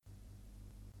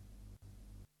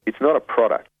It's not a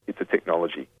product, it's a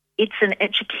technology. It's an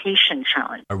education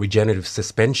challenge. A regenerative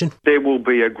suspension. There will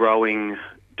be a growing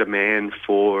demand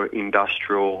for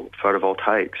industrial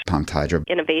photovoltaics. Pumped hydro.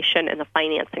 Innovation in the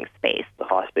financing space. The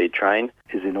high-speed train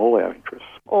is in all our interests.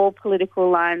 All political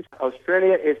lines.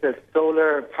 Australia is a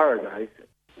solar paradise.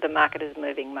 The market is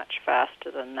moving much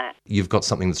faster than that. You've got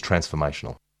something that's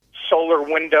transformational. Solar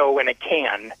window in a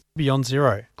can. Beyond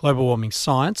Zero, global warming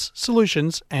science,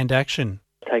 solutions and action.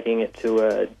 Taking it to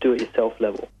a do-it-yourself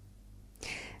level.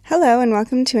 Hello and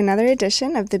welcome to another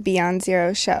edition of the Beyond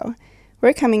Zero show.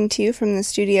 We're coming to you from the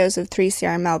studios of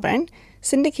 3CR Melbourne,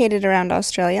 syndicated around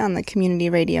Australia on the Community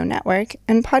Radio Network,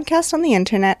 and podcast on the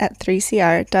internet at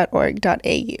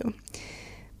 3cr.org.au.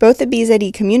 Both the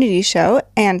BZE Community Show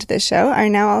and this show are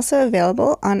now also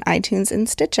available on iTunes and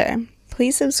Stitcher.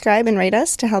 Please subscribe and rate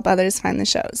us to help others find the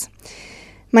shows.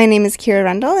 My name is Kira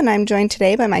Rundle, and I'm joined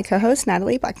today by my co-host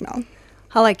Natalie Bucknell.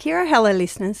 Hello, Kira. Hello,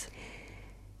 listeners.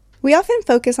 We often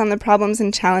focus on the problems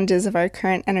and challenges of our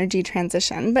current energy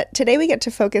transition, but today we get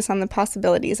to focus on the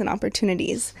possibilities and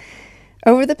opportunities.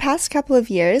 Over the past couple of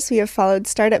years, we have followed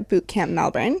Startup Bootcamp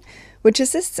Melbourne, which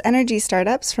assists energy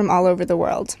startups from all over the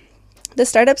world. The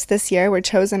startups this year were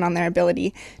chosen on their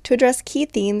ability to address key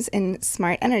themes in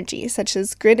smart energy, such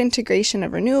as grid integration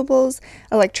of renewables,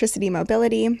 electricity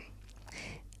mobility,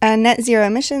 net zero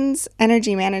emissions,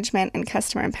 energy management and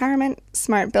customer empowerment,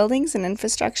 smart buildings and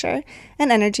infrastructure,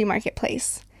 and energy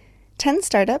marketplace. 10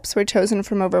 startups were chosen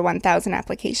from over 1,000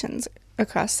 applications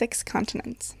across 6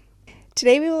 continents.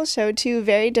 Today we will show 2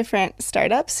 very different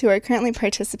startups who are currently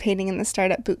participating in the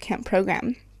Startup Bootcamp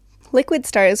program. Liquid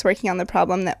Star is working on the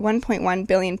problem that 1.1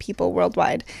 billion people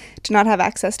worldwide do not have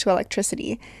access to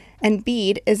electricity, and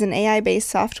Bead is an AI-based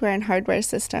software and hardware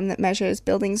system that measures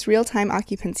buildings' real-time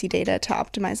occupancy data to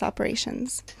optimize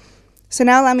operations. So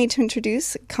now allow me to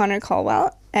introduce Connor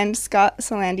Caldwell and Scott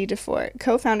Solandi DeFore,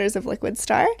 co-founders of Liquid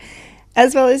Star,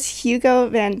 as well as Hugo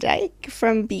Van Dyke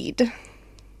from Bead.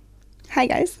 Hi,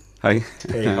 guys. Hi.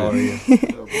 Hey, how are you?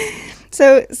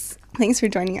 So thanks for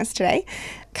joining us today.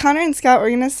 Connor and Scott, we're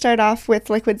going to start off with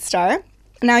Liquid Star.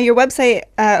 Now, your website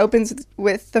opens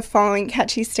with the following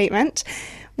catchy statement: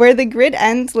 "Where the grid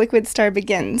ends, Liquid Star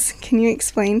begins." Can you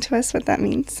explain to us what that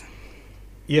means?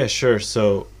 Yeah, sure.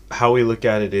 So how we look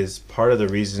at it is part of the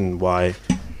reason why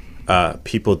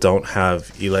people don't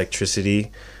have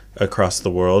electricity across the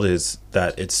world is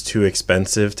that it's too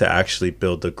expensive to actually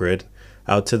build the grid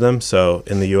out to them. So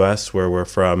in the US, where we're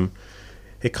from,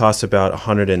 it costs about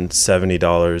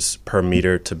 $170 per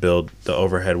meter to build the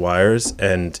overhead wires.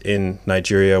 And in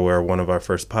Nigeria, where one of our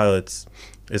first pilots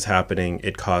is happening,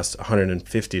 it costs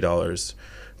 $150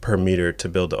 per meter to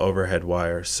build the overhead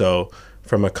wire. So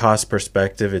from a cost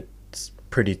perspective, it's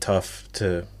pretty tough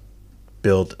to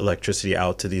build electricity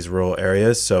out to these rural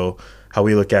areas. So how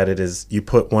we look at it is you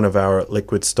put one of our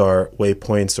Liquid Star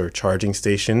waypoints or charging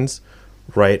stations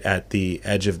right at the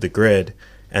edge of the grid,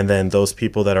 and then those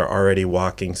people that are already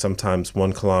walking sometimes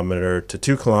 1 kilometer to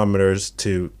 2 kilometers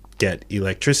to get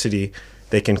electricity,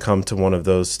 they can come to one of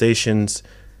those stations,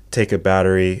 take a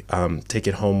battery, take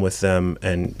it home with them,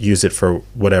 and use it for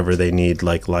whatever they need,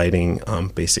 like lighting,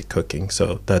 basic cooking.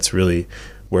 So that's really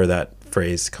where that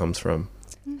phrase comes from.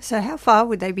 So how far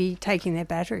would they be taking their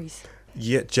batteries?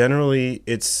 Yeah, generally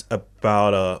it's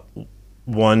about a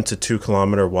 1 to 2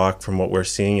 kilometer walk from what we're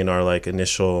seeing in our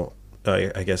initial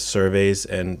surveys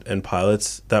and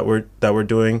pilots that we're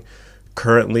doing.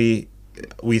 Currently,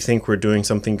 we think we're doing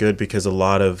something good because a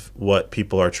lot of what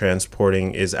people are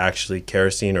transporting is actually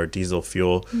kerosene or diesel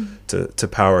fuel to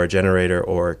power a generator,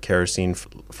 or kerosene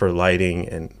for lighting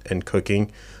and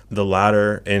cooking. The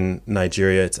latter, in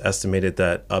Nigeria, it's estimated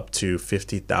that up to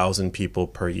 50,000 people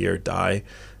per year die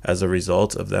as a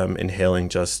result of them inhaling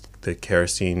just the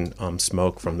kerosene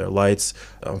smoke from their lights.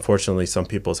 Unfortunately, some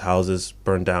people's houses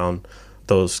burn down,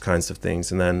 those kinds of things.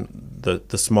 And then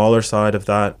the smaller side of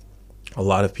that, a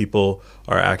lot of people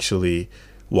are actually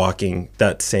walking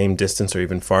that same distance or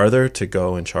even farther to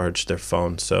go and charge their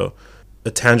phone. So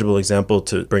a tangible example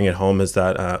to bring it home is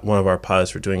that one of our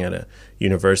pilots were doing at a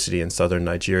university in southern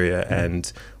Nigeria,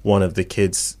 and one of the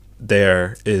kids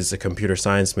there is a computer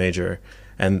science major,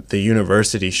 and the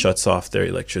university shuts off their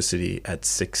electricity at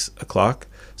 6 o'clock.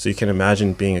 So you can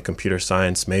imagine being a computer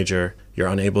science major, you're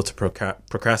unable to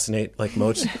procrastinate like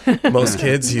most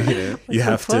kids. You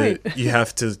have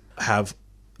to have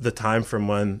the time from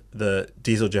when the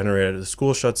diesel generator at the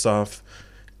school shuts off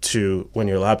to when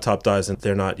your laptop dies and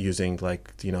they're not using the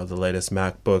latest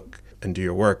MacBook and do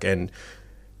your work. And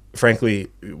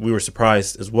frankly, we were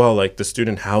surprised as well. The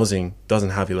student housing doesn't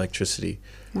have electricity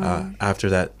after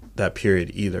that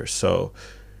period either. So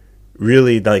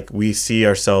really, like, we see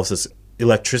ourselves as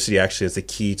electricity actually as the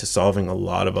key to solving a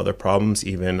lot of other problems.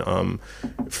 Even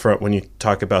when you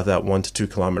talk about that 1 to 2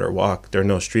 kilometer walk, there are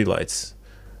no streetlights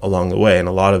along the way, and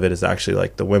a lot of it is actually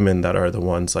like the women that are the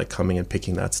ones like coming and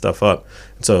picking that stuff up.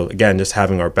 And so again, just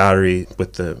having our battery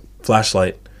with the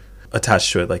flashlight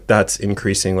attached to it, like, that's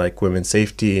increasing like women's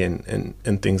safety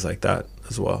and things like that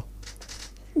as well.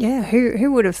 Yeah,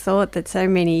 who would have thought that so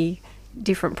many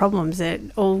different problems that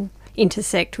all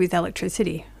intersect with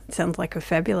electricity? It sounds like a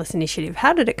fabulous initiative.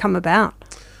 How did it come about?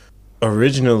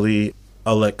 Originally,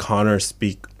 I'll let Connor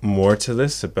speak more to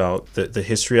this about the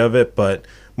history of it, but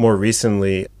more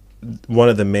recently, one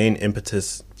of the main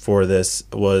impetus for this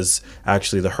was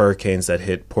actually the hurricanes that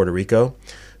hit Puerto Rico.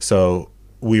 So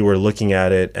we were looking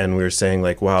at it and we were saying,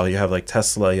 like, wow, you have like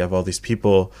Tesla, you have all these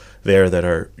people there that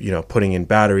are, you know, putting in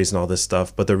batteries and all this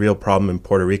stuff. But the real problem in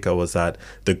Puerto Rico was that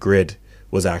the grid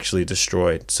was actually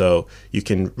destroyed. So you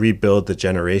can rebuild the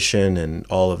generation and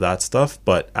all of that stuff,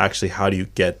 but actually how do you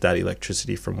get that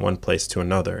electricity from one place to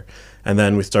another? And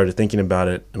then we started thinking about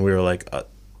it and we were like,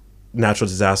 natural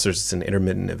disasters is an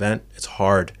intermittent event. It's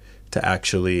hard to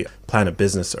actually plan a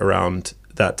business around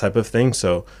that type of thing.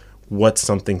 So what's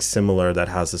something similar that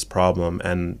has this problem?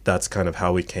 And that's kind of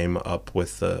how we came up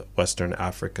with the Western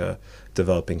Africa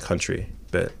developing country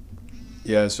bit.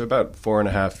 Yeah, so about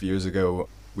 4.5 years ago,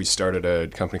 we started a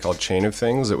company called Chain of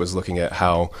Things that was looking at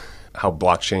how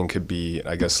blockchain could be,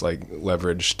 I guess, like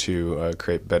leveraged to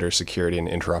create better security and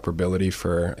interoperability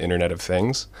for Internet of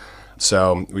Things.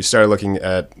 So we started looking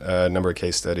at a number of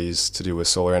case studies to do with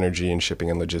solar energy and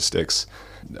shipping and logistics,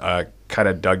 kind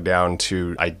of dug down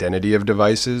to identity of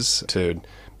devices to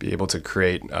be able to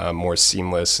create more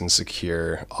seamless and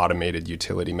secure automated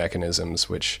utility mechanisms,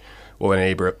 which will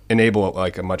enable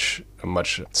like a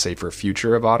much safer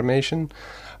future of automation.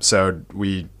 So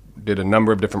we did a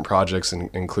number of different projects,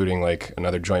 including like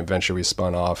another joint venture we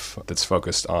spun off that's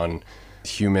focused on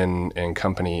human and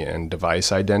company and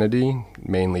device identity,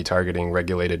 mainly targeting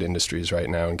regulated industries right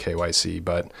now in KYC.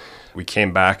 But we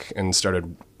came back and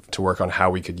started to work on how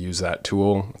we could use that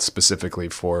tool specifically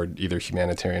for either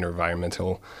humanitarian or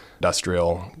environmental,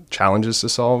 industrial challenges to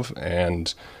solve,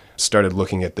 and started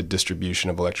looking at the distribution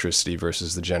of electricity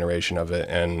versus the generation of it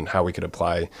and how we could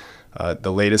apply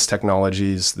the latest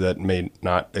technologies that may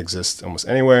not exist almost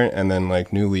anywhere, and then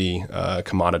like newly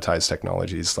commoditized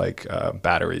technologies like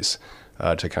batteries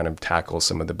to kind of tackle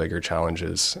some of the bigger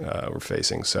challenges we're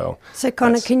facing. So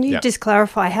Connor, can you just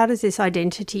clarify, how does this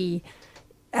identity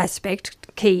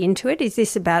aspect key into it? Is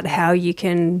this about how you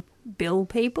can bill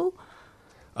people?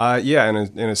 Yeah,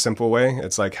 in a simple way,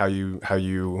 it's like how you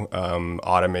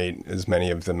automate as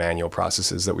many of the manual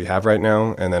processes that we have right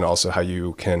now, and then also how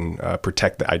you can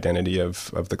protect the identity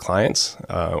of the clients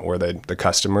or the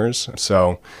customers.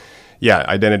 So, yeah,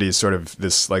 identity is sort of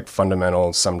this like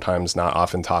fundamental, sometimes not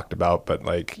often talked about, but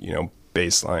like, you know,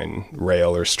 baseline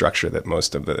rail or structure that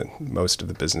most of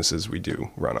the businesses we do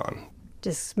run on.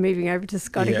 Just moving over to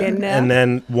Scott again now. And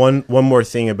then one more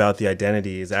thing about the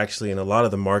identity is actually in a lot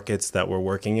of the markets that we're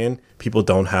working in, people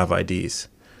don't have IDs,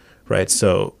 right?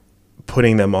 So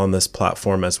putting them on this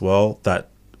platform as well, that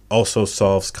also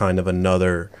solves kind of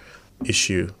another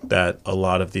issue that a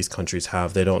lot of these countries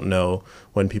have. They don't know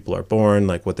when people are born,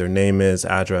 like what their name is,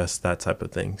 address, that type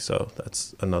of thing. So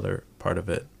that's another part of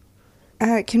it.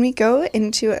 Can we go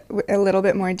into a little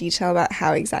bit more detail about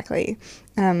how exactly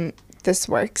this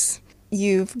works?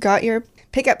 You've got your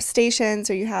pickup stations,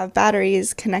 or you have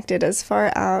batteries connected as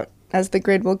far out as the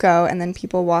grid will go, and then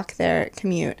people walk their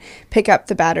commute, pick up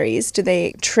the batteries. Do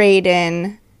they trade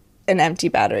in an empty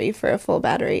battery for a full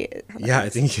battery? Yeah, I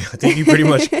think you pretty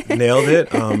much nailed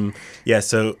it. Yeah,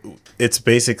 so it's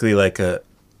basically like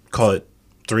call it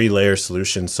 3-layer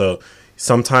solution. So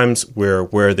sometimes we're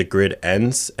where the grid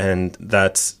ends, and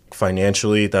that's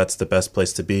financially, that's the best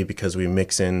place to be because we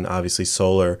mix in obviously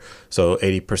solar. So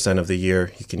 80% of the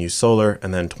year you can use solar,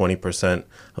 and then 20%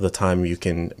 of the time you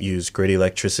can use grid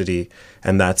electricity,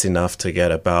 and that's enough to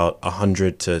get about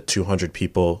 100 to 200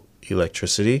 people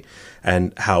electricity.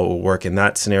 And how it will work in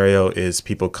that scenario is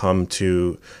people come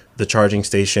to the charging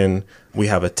station. We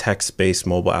have a text-based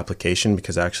mobile application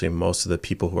because actually most of the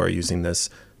people who are using this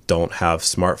don't have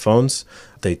smartphones.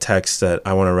 They text that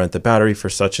I want to rent the battery for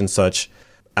such and such.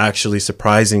 Actually,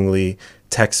 surprisingly,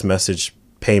 text message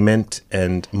payment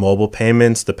and mobile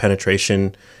payments, the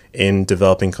penetration in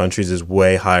developing countries is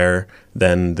way higher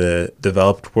than the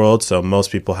developed world. So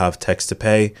most people have text to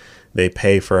pay. They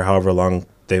pay for however long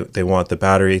they want the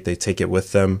battery. They take it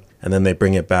with them. and then they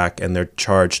bring it back and they're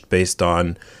charged based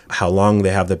on how long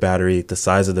they have the battery, the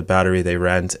size of the battery they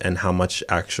rent, and how much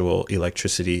actual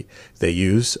electricity they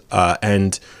use.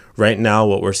 And right now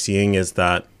what we're seeing is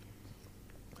that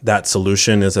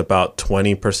solution is about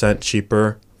 20%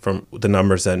 cheaper from the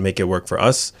numbers that make it work for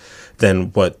us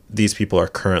than what these people are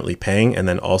currently paying. And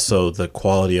then also the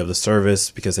quality of the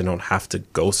service, because they don't have to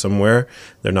go somewhere.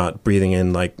 They're not breathing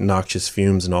in like noxious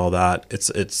fumes and all that.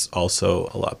 It's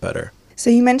also a lot better. So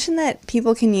you mentioned that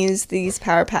people can use these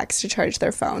power packs to charge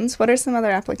their phones. What are some other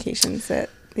applications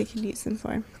that they could use them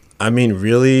for? I mean,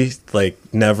 really, like,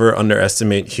 never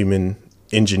underestimate human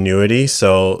ingenuity.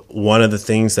 So one of the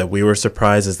things that we were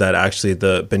surprised is that actually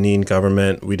the Benin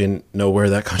government, we didn't know where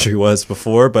that country was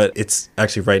before, but it's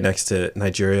actually right next to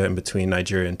Nigeria, in between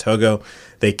Nigeria and Togo.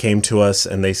 They came to us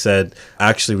and they said,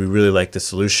 actually, we really like the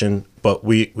solution, but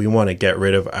we want to get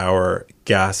rid of our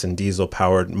gas and diesel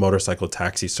powered motorcycle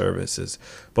taxi services,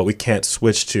 but we can't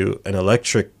switch to an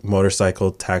electric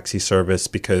motorcycle taxi service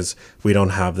because we don't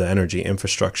have the energy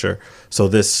infrastructure. So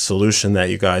this solution that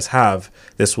you guys have,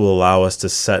 this will allow us to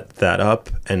set that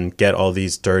up and get all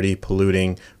these dirty,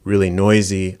 polluting, really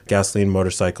noisy gasoline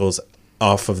motorcycles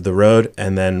off of the road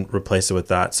and then replace it with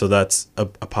that. So that's a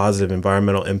positive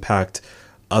environmental impact.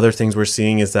 Other things we're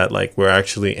seeing is that, like, we're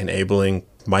actually enabling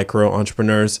micro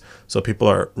entrepreneurs. So people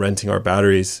are renting our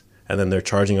batteries and then they're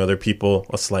charging other people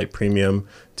a slight premium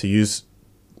to use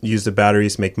the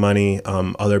batteries, make money.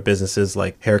 Other businesses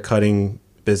like haircutting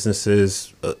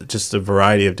businesses, just a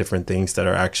variety of different things that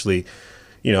are actually,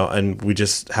 and we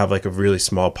just have like a really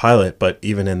small pilot, but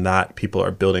even in that, people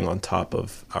are building on top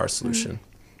of our solution.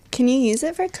 Can you use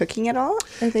it for cooking at all?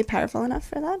 Are they powerful enough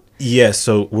for that? Yeah,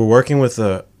 so we're working with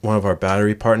one of our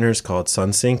battery partners called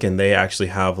SunSync, and they actually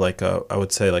have I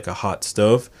would say a hot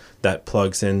stove that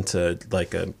plugs into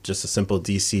just a simple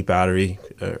DC battery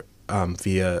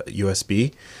via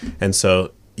USB. And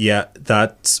so, yeah,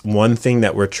 that's one thing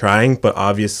that we're trying, but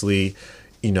obviously,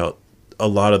 a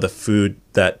lot of the food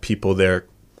that people there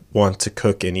want to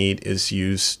cook and eat is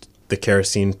used. The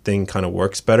kerosene thing kind of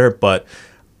works better, but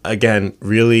again,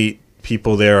 really,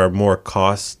 people there are more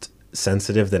cost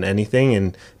sensitive than anything.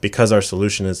 And because our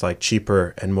solution is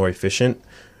cheaper and more efficient,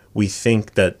 we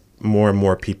think that more and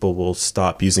more people will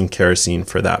stop using kerosene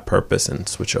for that purpose and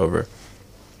switch over.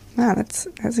 Wow, that's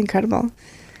incredible.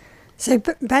 So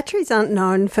batteries aren't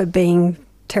known for being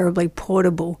terribly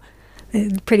portable.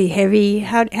 They're pretty heavy.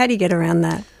 How do you get around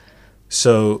that?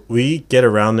 So we get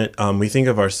around it. We think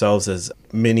of ourselves as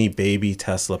mini baby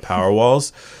Tesla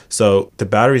Powerwalls. So the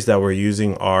batteries that we're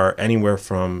using are anywhere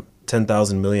from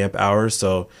 10,000 milliamp hours.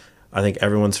 So I think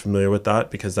everyone's familiar with that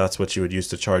because that's what you would use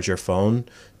to charge your phone,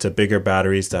 to bigger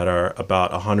batteries that are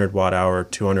about 100 watt hour,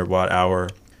 200 watt hour,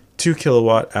 2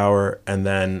 kilowatt hour, and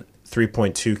then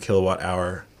 3.2 kilowatt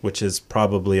hour, which is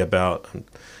probably about,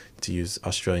 to use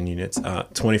Australian units,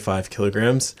 25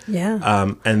 kilograms.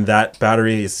 Yeah. And that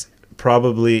battery is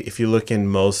probably, if you look in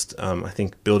most, I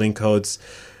think, building codes,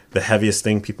 the heaviest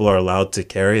thing people are allowed to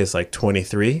carry is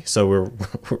 23. So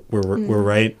we're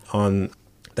right on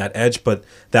that edge. But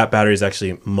that battery is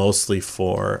actually mostly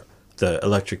for the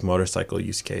electric motorcycle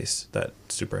use case, that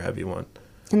super heavy one.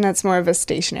 And that's more of a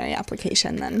stationary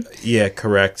application then? Yeah,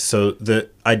 correct. So the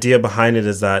idea behind it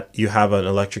is that you have an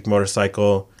electric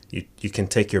motorcycle. You can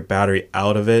take your battery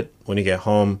out of it when you get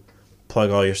home, plug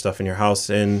all your stuff in your house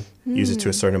in, use it to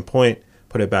a certain point,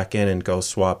 put it back in, and go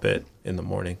swap it in the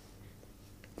morning.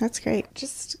 That's great.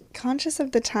 Just conscious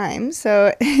of the time.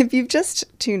 So if you've just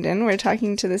tuned in, we're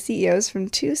talking to the CEOs from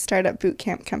two startup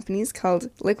bootcamp companies called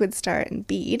LiquidStar and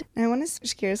Bead. And I want to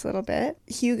switch gears a little bit.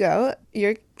 Hugo,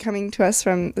 you're coming to us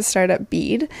from the startup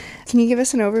Bead. Can you give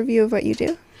us an overview of what you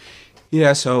do?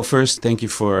 Yeah, so first, thank you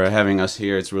for having us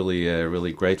here. It's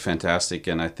really great, fantastic,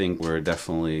 and I think we're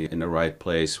definitely in the right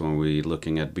place when we're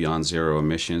looking at beyond zero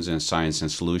emissions and science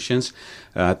and solutions.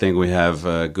 I think we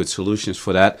have good solutions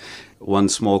for that. One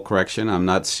small correction, I'm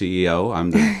not CEO,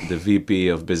 I'm the VP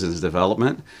of Business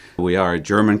Development. We are a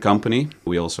German company.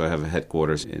 We also have a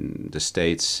headquarters in the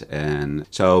States, and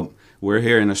so we're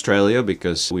here in Australia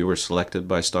because we were selected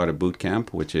by Startup Bootcamp,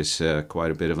 which is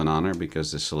quite a bit of an honor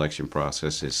because the selection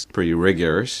process is pretty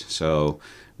rigorous. So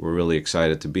we're really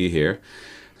excited to be here.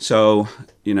 So,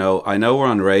 I know we're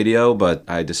on radio, but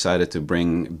I decided to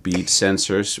bring Bead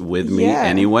sensors with me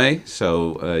anyway.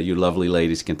 So you lovely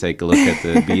ladies can take a look at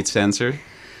the Bead sensor.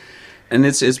 And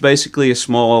it's basically a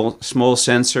small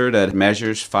sensor that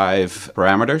measures 5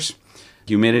 parameters: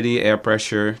 humidity, air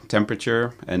pressure,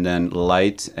 temperature, and then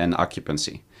light and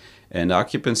occupancy. And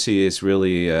occupancy is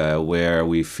really where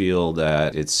we feel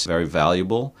that it's very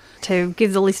valuable. To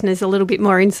give the listeners a little bit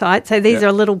more insight, so these are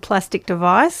a little plastic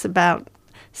device about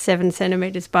 7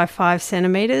 centimetres by 5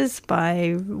 centimetres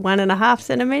by 1.5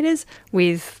 centimetres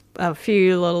with a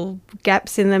few little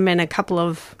gaps in them and a couple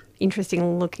of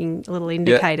interesting looking little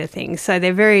indicator things. So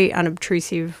they're very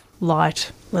unobtrusive,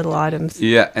 light little items.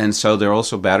 Yeah, and so they're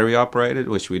also battery operated,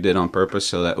 which we did on purpose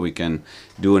so that we can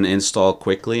do an install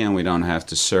quickly and we don't have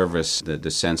to service the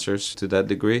sensors to that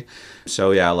degree.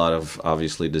 So yeah, a lot of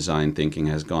obviously design thinking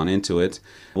has gone into it.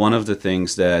 One of the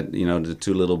things that, the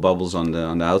two little bubbles on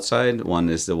the outside, one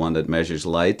is the one that measures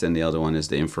light and the other one is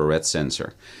the infrared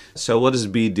sensor. So what does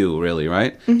BEAD do really,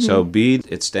 right? Mm-hmm. So BEAD,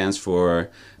 it stands for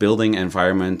Building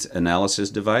Environment Analysis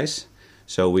Device.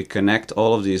 So we connect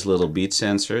all of these little bead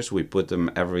sensors. We put them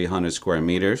every 100 square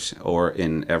meters or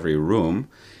in every room.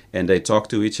 And they talk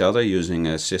to each other using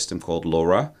a system called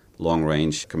LoRa, long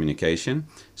range communication.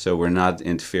 So we're not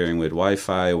interfering with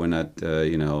Wi-Fi. We're not,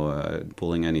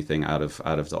 pulling anything out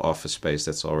of the office space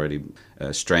that's already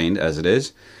strained as it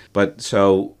is. But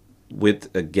so with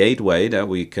a gateway that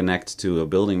we connect to a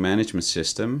building management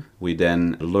system, we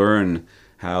then learn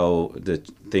how the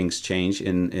things change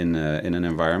in an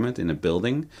environment, in a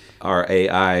building. Our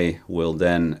AI will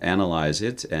then analyze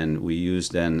it, and we use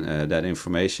then that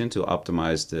information to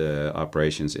optimize the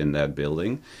operations in that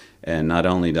building, and not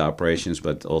only the operations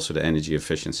but also the energy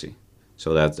efficiency.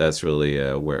 So that's really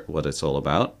what it's all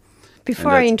about.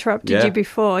 Before I interrupted you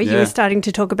before, you were starting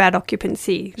to talk about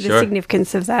occupancy, the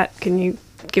significance of that. Can you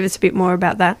give us a bit more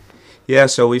about that? Yeah,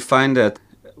 so we find that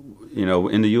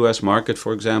in the U.S. market,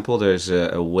 for example, there's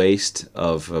a waste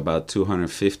of about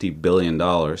 $250 billion,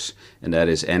 and that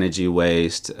is energy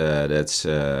waste, that's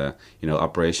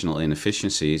operational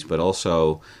inefficiencies, but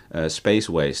also space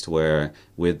waste, where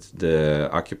with the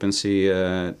occupancy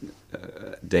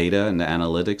data and the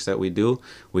analytics that we do,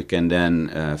 we can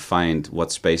then find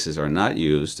what spaces are not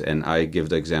used. And I give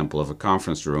the example of a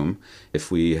conference room.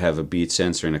 If we have a bead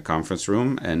sensor in a conference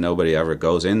room and nobody ever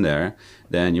goes in there,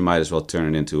 then you might as well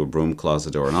turn it into a broom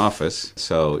closet or an office.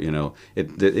 So,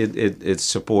 it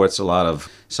supports a lot of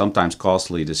sometimes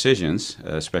costly decisions,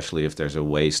 especially if there's a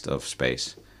waste of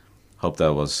space. Hope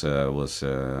that was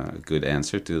a good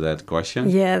answer to that question.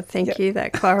 Yeah, thank you.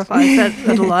 That clarifies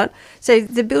that a lot. So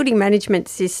the building management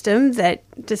system, that,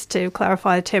 just to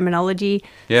clarify the terminology,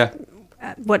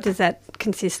 what does that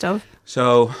consist of?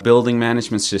 So building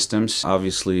management systems,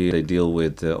 obviously they deal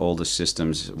with all the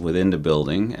systems within the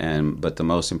building, but the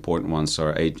most important ones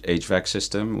are HVAC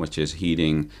system, which is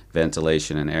heating,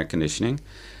 ventilation, and air conditioning.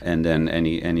 And then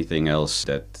anything else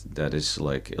that is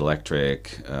like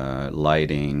electric,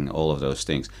 lighting, all of those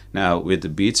things. Now, with the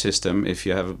BEAD system, if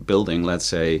you have a building, let's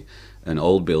say an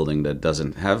old building that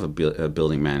doesn't have a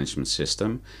building management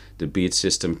system, the BEAD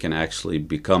system can actually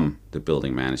become the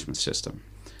building management system.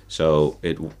 So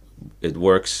it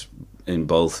works in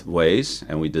both ways,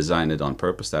 and we designed it on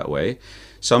purpose that way.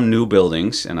 Some new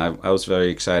buildings, and I was very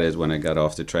excited when I got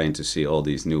off the train to see all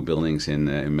these new buildings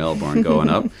in Melbourne going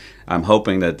up. I'm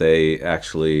hoping that they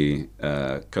actually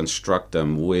construct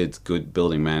them with good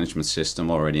building management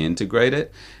system already integrated.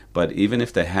 But even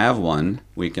if they have one,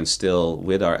 we can still,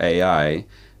 with our AI,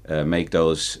 make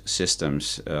those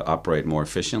systems operate more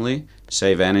efficiently,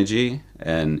 save energy,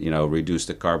 and reduce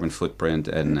the carbon footprint,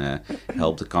 and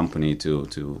help the company to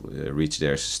reach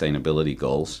their sustainability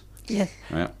goals. Yes.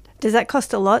 Yeah. Does that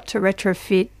cost a lot to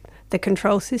retrofit the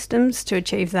control systems to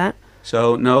achieve that?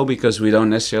 So no, because we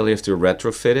don't necessarily have to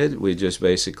retrofit it. We just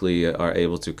basically are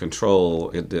able to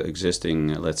control the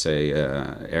existing, let's say,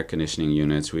 air conditioning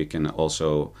units. We can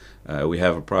also, we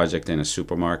have a project in a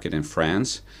supermarket in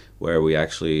France where we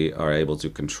actually are able to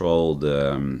control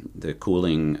the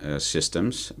cooling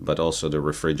systems, but also the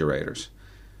refrigerators.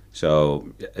 So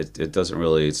it doesn't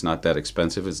really, it's not that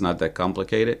expensive, it's not that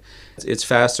complicated. It's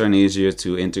faster and easier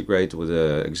to integrate with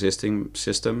the existing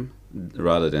system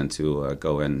rather than to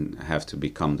go and have to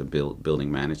become the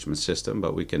building management system,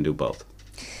 but we can do both.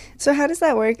 So how does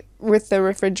that work with the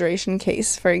refrigeration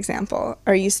case, for example?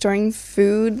 Are you storing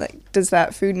food? Like, does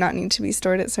that food not need to be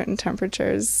stored at certain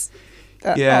temperatures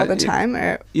all the time?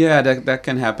 Yeah, that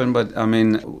can happen. But I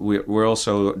mean, we're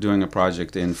also doing a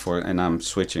project and I'm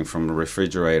switching from a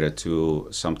refrigerator to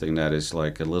something that is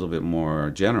like a little bit more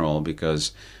general,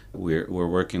 because we're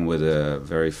working with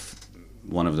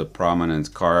one of the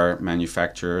prominent car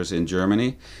manufacturers in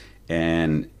Germany,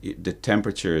 and the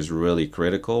temperature is really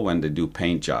critical when they do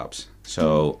paint jobs.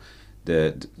 So.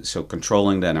 So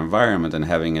controlling that environment and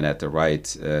having it at the right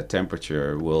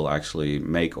temperature will actually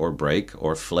make or break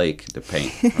or flake the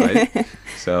paint, right?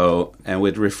 So, and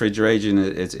with refrigeration,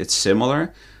 it's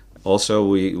similar. Also,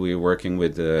 we're working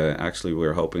with, actually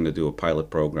we're hoping to do a pilot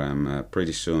program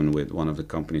pretty soon with one of the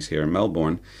companies here in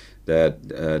Melbourne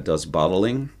that does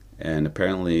bottling. And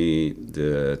apparently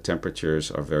the temperatures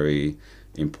are very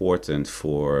important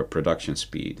for production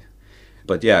speed.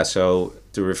 But yeah, so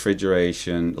the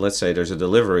refrigeration, let's say there's a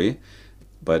delivery,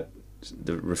 but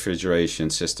the refrigeration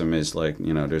system is like,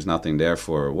 there's nothing there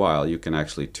for a while. You can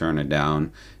actually turn it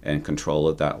down and control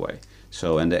it that way.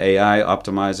 So, and the AI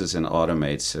optimizes and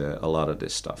automates a lot of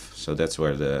this stuff. So that's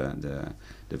where the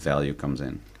value comes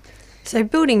in. So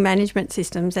building management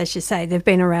systems, as you say, they've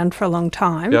been around for a long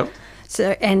time. Yep.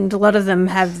 So, and a lot of them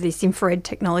have this infrared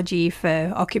technology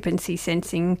for occupancy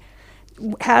sensing.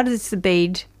 How does the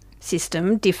BEAD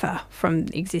system differ from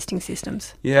existing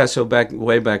systems? Yeah, so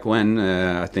way back when,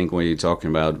 I think when you're talking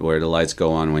about where the lights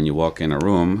go on when you walk in a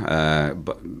room,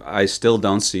 but I still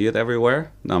don't see it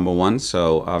everywhere, number one.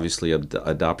 So obviously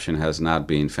adoption has not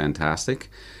been fantastic.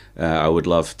 I would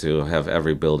love to have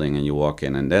every building and you walk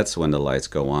in and that's when the lights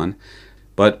go on.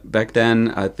 But back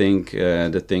then, I think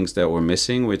the things that were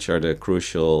missing, which are the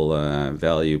crucial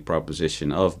value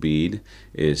proposition of BEAD,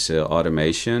 is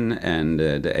automation and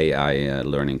the AI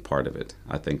learning part of it.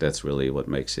 I think that's really what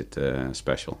makes it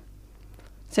special.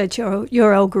 So it's your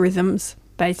algorithms,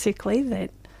 basically, that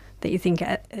you think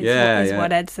is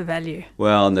what adds the value.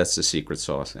 Well, and that's the secret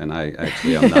sauce. And I'm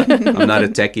not a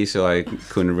techie, so I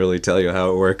couldn't really tell you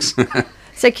how it works.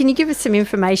 So can you give us some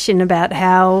information about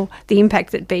how the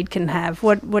impact that BEAD can have?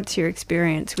 What's your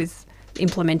experience with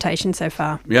implementation so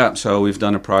far? Yeah, so we've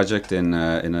done a project in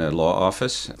a law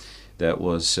office that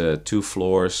was 2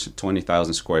 floors,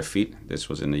 20,000 square feet. This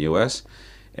was in the US.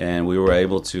 And we were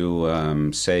able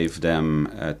to save them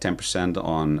 10%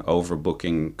 on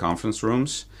overbooking conference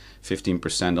rooms,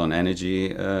 15% on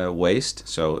energy waste.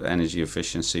 So energy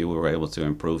efficiency, we were able to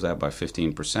improve that by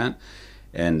 15%.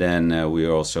 And then we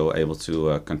were also able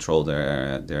to control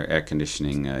their air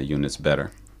conditioning units better.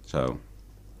 So,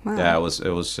 wow. Yeah,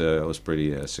 it was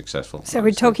pretty successful. So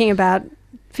we're talking about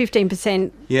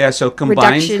 15%. Yeah, so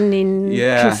combined reduction in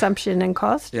consumption and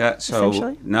cost. Yeah,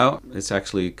 so no, it's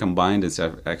actually combined. It's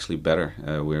actually better.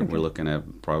 We're looking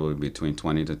at probably between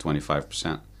 20 to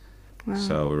 25%. Wow.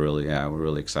 So we're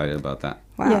really excited about that.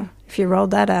 Wow. Yeah, if you rolled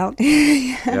that out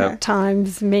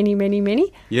times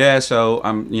many. Yeah, so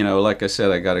like I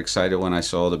said, I got excited when I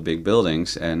saw the big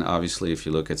buildings, and obviously if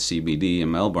you look at CBD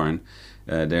in Melbourne,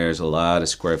 there's a lot of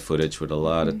square footage with a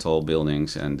lot of tall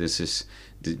buildings, and these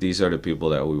are the people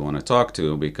that we want to talk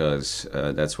to because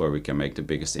that's where we can make the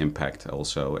biggest impact,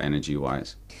 also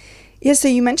energy-wise. Yeah, so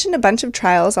you mentioned a bunch of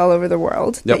trials all over the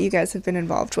world that you guys have been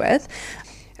involved with.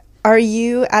 Are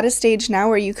you at a stage now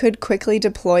where you could quickly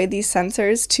deploy these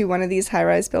sensors to one of these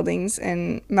high-rise buildings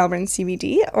in Melbourne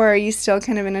CBD, or are you still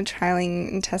kind of in a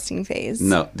trialing and testing phase?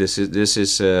 No, this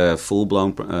is a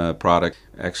full-blown product.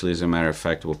 Actually, as a matter of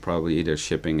fact, we'll probably either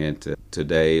shipping it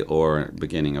today or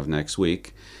beginning of next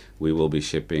week. We will be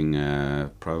shipping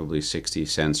probably 60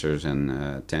 sensors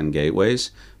and 10 gateways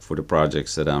for the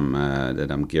projects that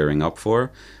I'm gearing up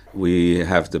for. We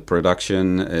have the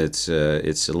production. It's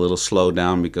a little slowed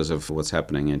down because of what's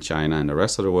happening in China and the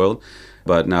rest of the world.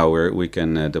 But now we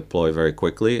can deploy very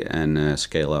quickly and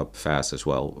scale up fast as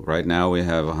well. Right now we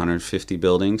have 150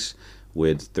 buildings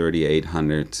with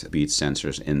 3,800 BEAD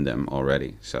sensors in them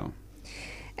already. So.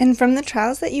 And from the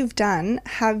trials that you've done,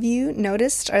 have you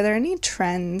noticed, are there any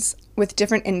trends with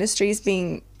different industries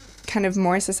being kind of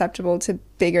more susceptible to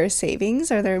bigger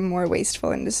savings? Are there more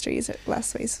wasteful industries or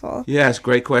less wasteful? Yes,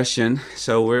 great question.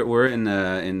 So we're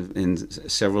in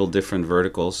several different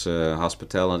verticals.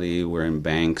 Hospitality, we're in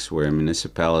banks, we're in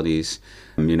municipalities.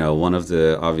 One of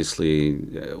the, obviously,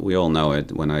 we all know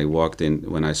it. When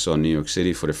I saw New York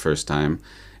City for the first time,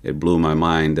 it blew my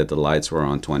mind that the lights were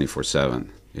on 24/7.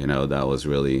 That was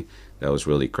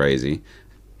really crazy.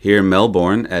 Here in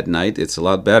Melbourne at night, it's a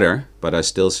lot better, but I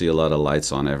still see a lot of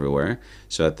lights on everywhere.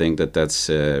 So I think that's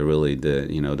really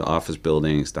the office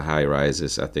buildings, the high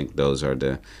rises. I think those are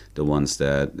the ones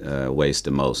that waste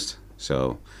the most.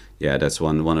 So yeah, that's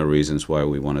one of the reasons why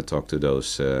we want to talk to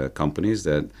those companies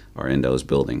that are in those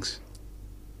buildings.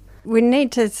 We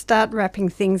need to start wrapping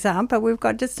things up, but we've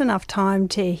got just enough time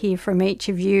to hear from each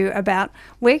of you about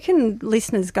where can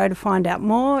listeners go to find out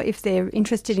more if they're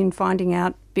interested in finding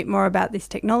out a bit more about this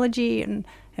technology and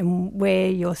where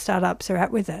your startups are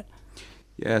at with it.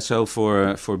 Yeah, so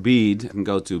for BEAD, you can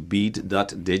go to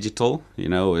bead.digital.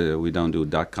 We don't do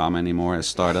 .com anymore as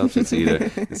startups. It's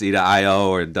either .io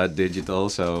or .digital,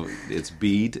 so it's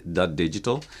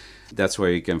bead.digital. That's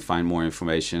where you can find more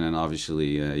information, and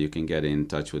obviously you can get in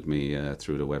touch with me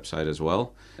through the website as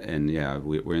well. And yeah,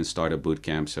 we're in Startup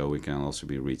Bootcamp, so we can also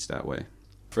be reached that way.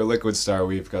 For LiquidStar,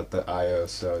 we've got the IO,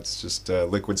 so it's just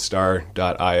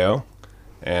liquidstar.io,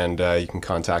 and you can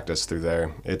contact us through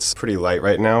there. It's pretty light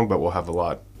right now, but we'll have a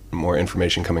lot more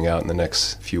information coming out in the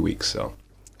next few weeks. So.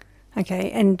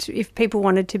 Okay, and if people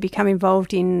wanted to become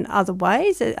involved in other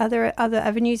ways, are there other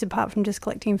avenues apart from just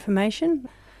collecting information?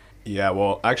 Yeah,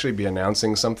 we'll actually be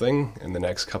announcing something in the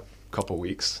next couple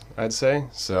weeks, I'd say.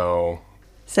 So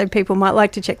people might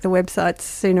like to check the websites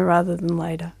sooner rather than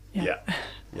later. Yeah.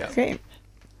 Great.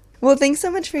 Well, thanks so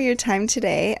much for your time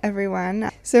today, everyone.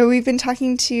 So we've been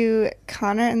talking to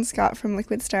Connor and Scott from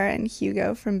LiquidStar and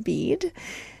Hugo from Bead.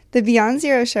 The Beyond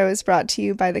Zero show is brought to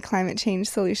you by the climate change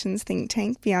solutions think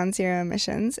tank Beyond Zero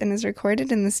Emissions and is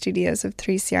recorded in the studios of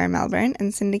 3CR Melbourne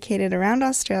and syndicated around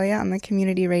Australia on the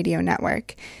Community Radio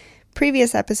Network.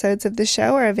 Previous episodes of the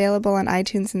show are available on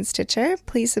iTunes and Stitcher.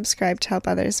 Please subscribe to help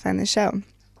others find the show.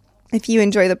 If you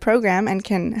enjoy the program and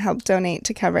can help donate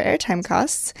to cover airtime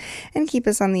costs and keep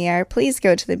us on the air, please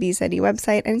go to the BZE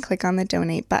website and click on the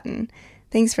donate button.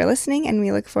 Thanks for listening, and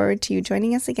we look forward to you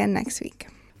joining us again next week.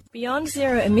 Beyond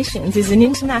Zero Emissions is an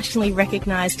internationally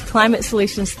recognised climate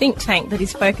solutions think tank that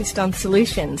is focused on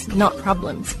solutions, not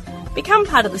problems. Become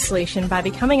part of the solution by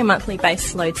becoming a monthly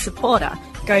base load supporter.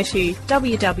 Go to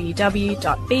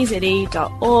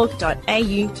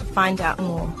www.bze.org.au to find out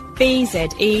more.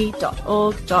 bze.org.au.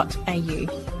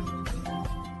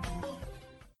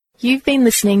 You've been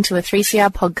listening to a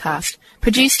 3CR podcast,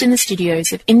 produced in the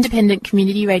studios of independent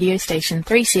community radio station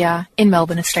 3CR in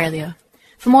Melbourne, Australia.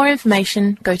 For more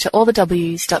information, go to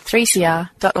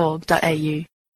allthews.3cr.org.au.